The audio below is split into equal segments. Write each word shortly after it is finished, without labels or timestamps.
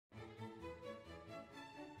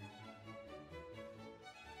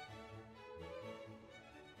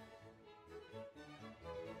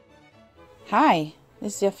Hi,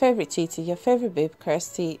 this is your favorite Titi, your favorite babe,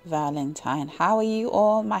 Kirsty Valentine. How are you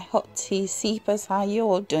all, my hot tea sippers? How are you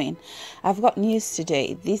all doing? I've got news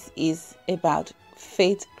today. This is about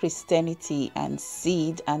faith, Christianity, and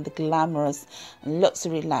seed, and the glamorous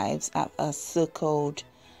luxury lives of our so-called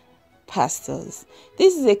pastors.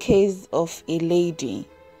 This is a case of a lady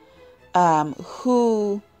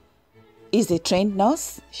who is a trained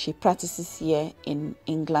nurse. She practices here in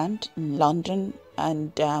England, in London,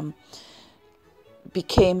 and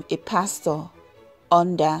became a pastor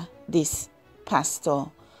under this pastor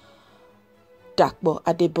Dapo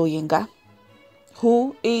Adegboyega,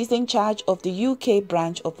 who is in charge of the UK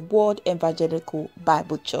branch of World Evangelism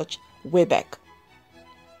Bible Church, WEBIC.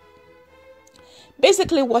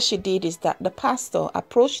 Basically, what she did is that the pastor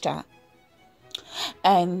approached her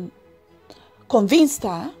and convinced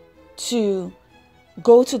her to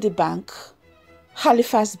go to the bank,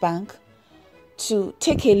 Halifax Bank, to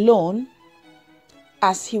take a loan,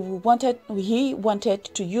 as he wanted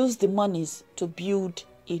to use the monies to build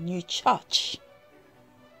a new church.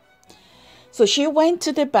 So she went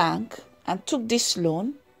to the bank and took this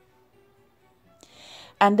loan,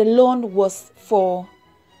 and the loan was for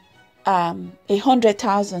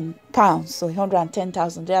 £100,000, so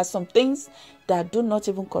 110,000. There are some things that do not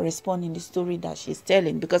even correspond in the story that she's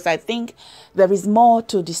telling, because I think there is more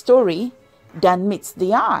to the story than meets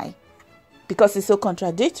the eye, because it's so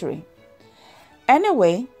contradictory.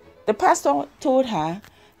 Anyway, the pastor told her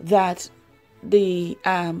that the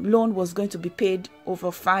loan was going to be paid over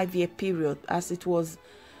a 5-year period, as it was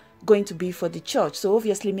going to be for the church. So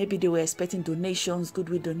obviously, maybe they were expecting donations,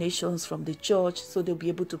 goodwill donations from the church, so they'll be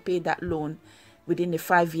able to pay that loan within a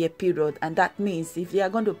 5-year period. And that means if they are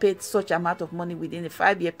going to pay such amount of money within a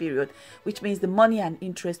 5-year period, which means the money and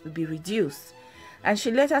interest will be reduced. And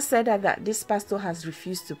she later said that this pastor has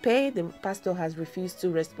refused to pay. The pastor has refused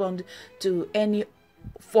to respond to any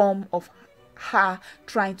form of her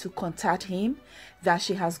trying to contact him, that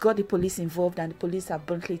she has got the police involved, and the police have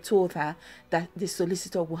bluntly told her that the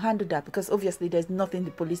solicitor will handle that, because obviously there's nothing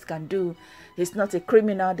the police can do. He's not a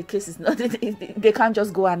criminal. The case is not, they can't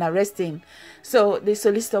just go and arrest him. So the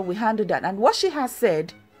solicitor will handle that. And what she has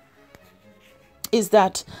said is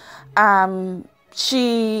that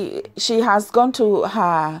she has gone to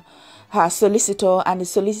her solicitor, and the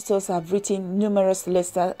solicitors have written numerous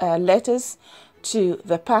letters to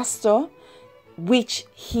the pastor, which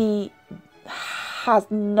he has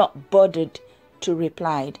not bothered to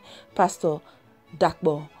reply. Pastor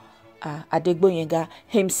Dapo Adegboyega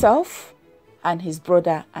himself and his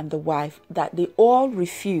brother and the wife, that they all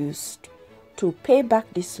refused to pay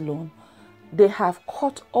back this loan. They have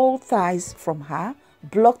cut all ties from her,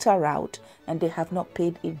 blocked her out, and they have not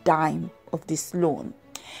paid a dime of this loan.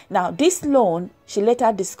 Now, this loan, she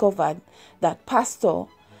later discovered that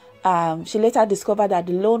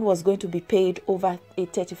the loan was going to be paid over a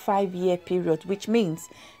 35-year period, which means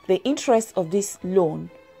the interest of this loan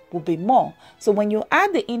will be more. So when you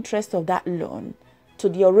add the interest of that loan to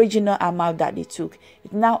the original amount that they took,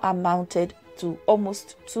 it now amounted to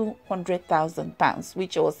almost £200,000,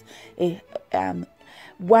 which was a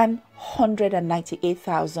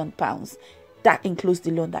 £198,000. That includes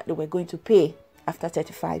the loan that they were going to pay after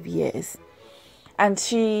 35 years. And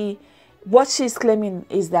what she's claiming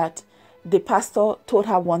is that the pastor told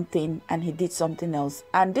her one thing and he did something else.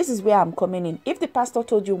 And this is where I'm coming in. If the pastor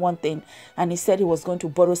told you one thing and he said he was going to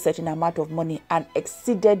borrow a certain amount of money and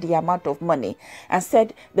exceeded the amount of money, and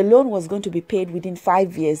said the loan was going to be paid within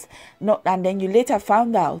 5 years, and then you later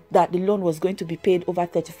found out that the loan was going to be paid over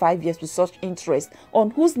 35 years with such interest,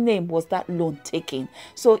 on whose name was that loan taken?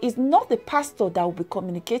 So it's not the pastor that will be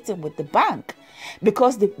communicating with the bank,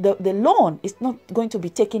 because the loan is not going to be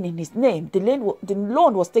taken in his name. The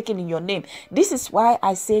loan was taken in your name. This is why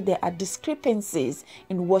I say there are discrepancies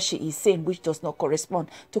in what she is saying, which does not correspond.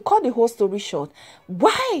 To cut the whole story short,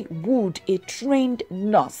 why would a trained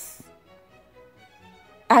nurse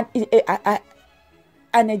and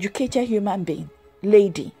an educated human being,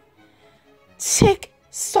 lady, take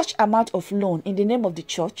such amount of loan in the name of the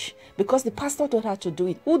church because the pastor told her to do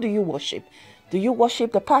it? Who do you worship? Do you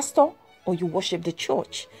worship the pastor, or you worship the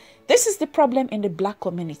church? This is the problem in the black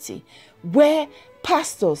community, where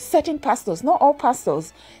pastors, certain pastors, not all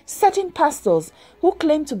pastors, certain pastors who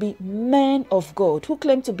claim to be men of God, who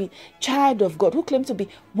claim to be child of God, who claim to be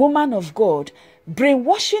woman of God,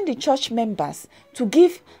 brainwashing the church members to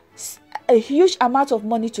give a huge amount of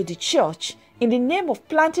money to the church in the name of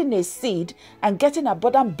planting a seed and getting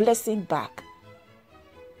abundant blessing back,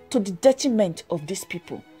 to the detriment of these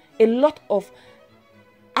people. A lot of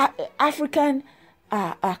African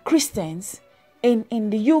Christians in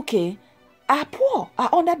the UK are poor, are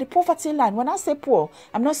under the poverty line. When I say poor,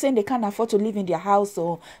 I'm not saying they can't afford to live in their house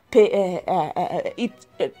or pay eat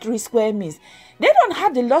 3 square meals. They don't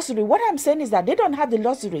have the luxury. What I'm saying is that they don't have the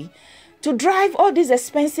luxury to drive all these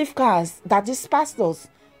expensive cars that these pastors,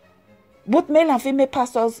 both male and female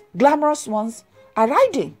pastors, glamorous ones, are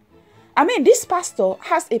riding. I mean, this pastor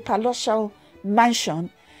has a palatial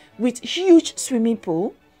mansion with huge swimming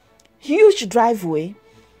pool, huge driveway.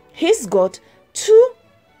 He's got 2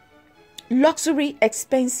 luxury,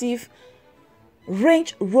 expensive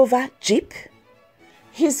Range Rover Jeep.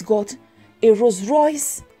 He's got a Rolls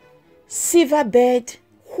Royce silver bed,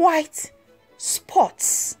 white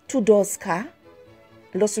sports 2-door car,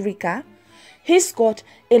 luxury car. He's got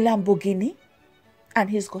a Lamborghini, and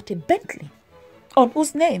he's got a Bentley. On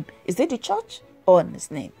whose name? Is it the church or on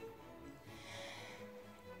his name?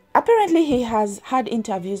 Apparently, he has had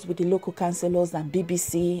interviews with the local councillors and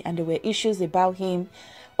BBC, and there were issues about him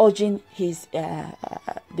urging his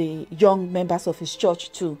the young members of his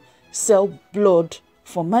church to sell blood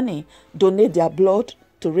for money, donate their blood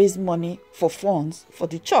to raise money for funds for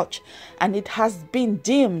the church. And it has been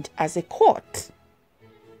deemed as a cult.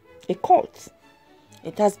 A cult.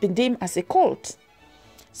 It has been deemed as a cult.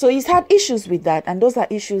 So he's had issues with that, and those are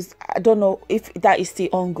issues, I don't know if that is still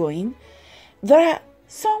ongoing. There are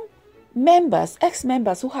some members,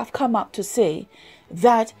 ex-members, who have come out to say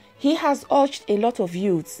that he has urged a lot of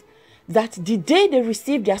youths that the day they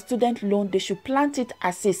receive their student loan, they should plant it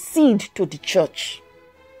as a seed to the church.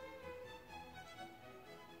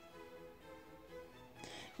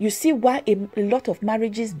 You see why a lot of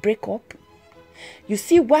marriages break up? You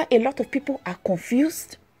see why a lot of people are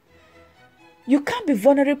confused? You can't be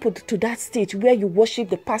vulnerable to that stage where you worship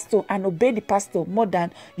the pastor and obey the pastor more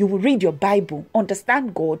than you will read your Bible,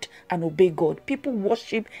 understand God, and obey God. People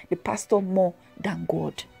worship the pastor more than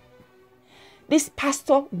God. This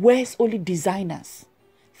pastor wears only designers.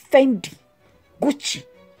 Fendi, Gucci,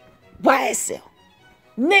 YSL,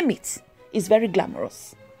 name it. It's very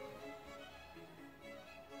glamorous.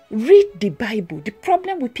 Read the Bible. The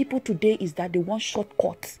problem with people today is that they want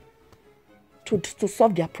shortcuts to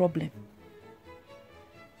solve their problem.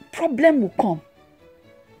 Problem will come.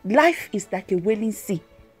 Life is like a wailing sea.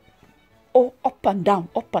 Oh, up and down,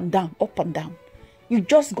 up and down, up and down. You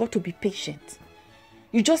just got to be patient.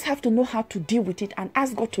 You just have to know how to deal with it and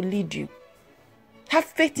ask God to lead you. Have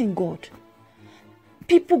faith in God.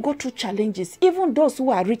 People go through challenges. Even those who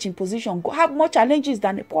are rich in position have more challenges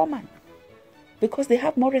than a poor man, because they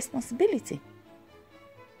have more responsibility.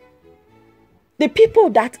 The people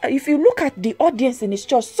that, if you look at the audience in his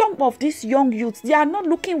church, some of these young youths, they are not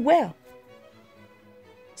looking well.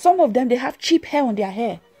 Some of them, they have cheap hair on their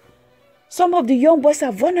hair. Some of the young boys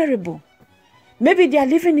are vulnerable. Maybe they are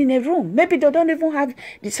living in a room. Maybe they don't even have,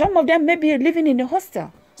 some of them may be living in a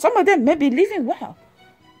hostel. Some of them may be living well.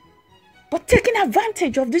 But taking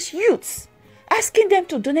advantage of these youths, asking them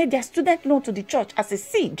to donate their student loan to the church as a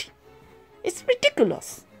seed, it's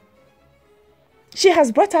ridiculous. She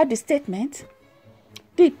has brought out the statement.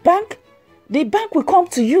 The bank will come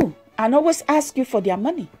to you and always ask you for their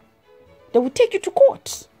money. They will take you to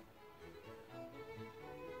court.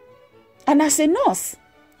 And as a nurse,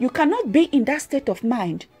 you cannot be in that state of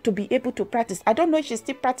mind to be able to practice. I don't know if she's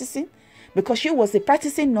still practicing, because she was a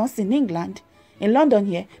practicing nurse in England, in London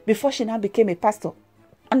here, before she now became a pastor,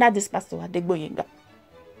 under this pastor Adegboyega.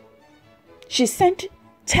 She sent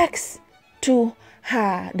texts to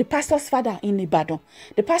the pastor's father in Ibadan.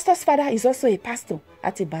 The pastor's father is also a pastor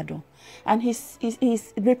at Ibadan. And he's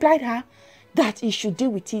replied her that he should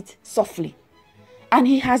deal with it softly. And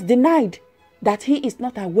he has denied that he is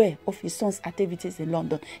not aware of his son's activities in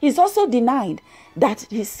London. He's also denied that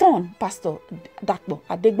his son, Pastor Dapo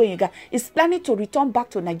Adegboyega, is planning to return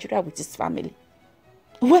back to Nigeria with his family.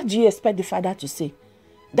 What do you expect the father to say?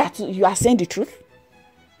 That you are saying the truth?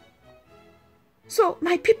 So,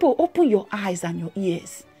 my people, open your eyes and your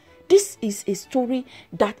ears. This is a story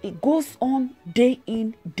that it goes on day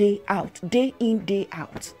in, day out, day in, day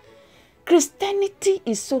out. Christianity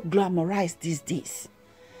is so glamorized these days.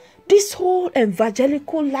 This whole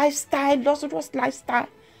evangelical lifestyle, luxurious lifestyle,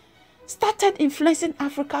 started influencing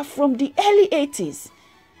Africa from the early 80s,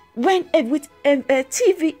 when with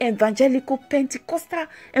TV evangelical Pentecostal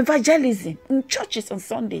evangelism in churches on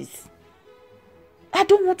Sundays. I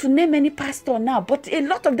don't want to name any pastor now, but a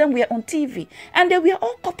lot of them were on TV, and they were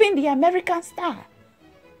all copying the American style.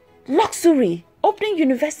 Luxury, opening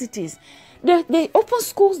universities. They open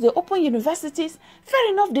schools, they open universities.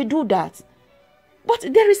 Fair enough, they do that. But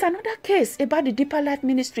there is another case about the Deeper Life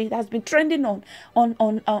Ministry that has been trending on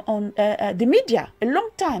the media a long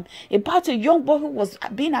time, about a young boy who was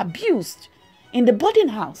being abused in the boarding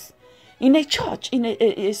house. in a church, in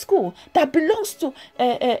a school that belongs to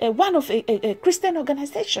one of a Christian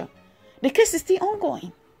organization. The case is still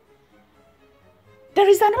ongoing. There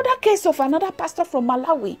is another case of another pastor from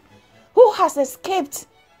Malawi who has escaped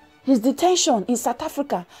his detention in South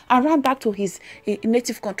Africa and ran back to his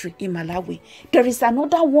native country in Malawi. There is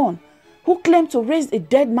another one who claimed to raise a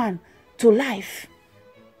dead man to life.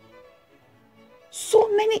 So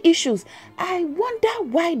many issues. I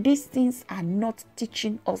wonder why these things are not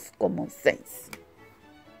teaching us common sense.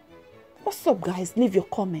 What's up, guys? Leave your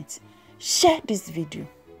comments. Share this video.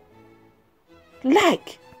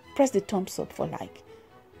 Like. Press the thumbs up for like.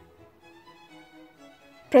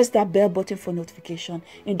 Press that bell button for notification.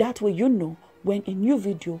 In that way, you know when a new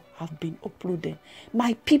video have been uploaded.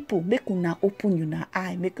 My people, make una open your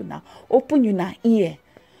eye, make una open your ear.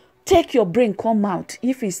 Take your brain, come out.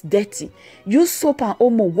 If it's dirty, use soap and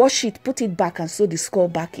omo, wash it, put it back and sew the skull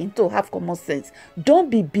back in to have common sense. Don't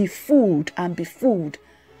be befooled and befooled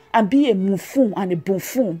and be a mufun and a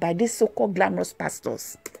buffoon by these so-called glamorous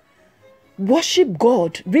pastors. Worship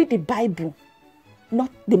God. Read the Bible. Not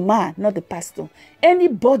the man, not the pastor.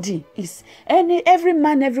 Anybody is, every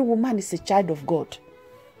man, every woman is a child of God.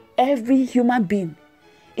 Every human being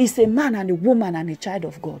is a man and a woman and a child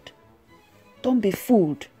of God. Don't be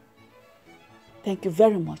fooled. Thank you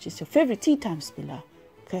very much. It's your favorite Tea Time spiller,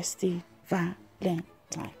 Kirsty Valentine.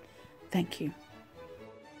 Thank you.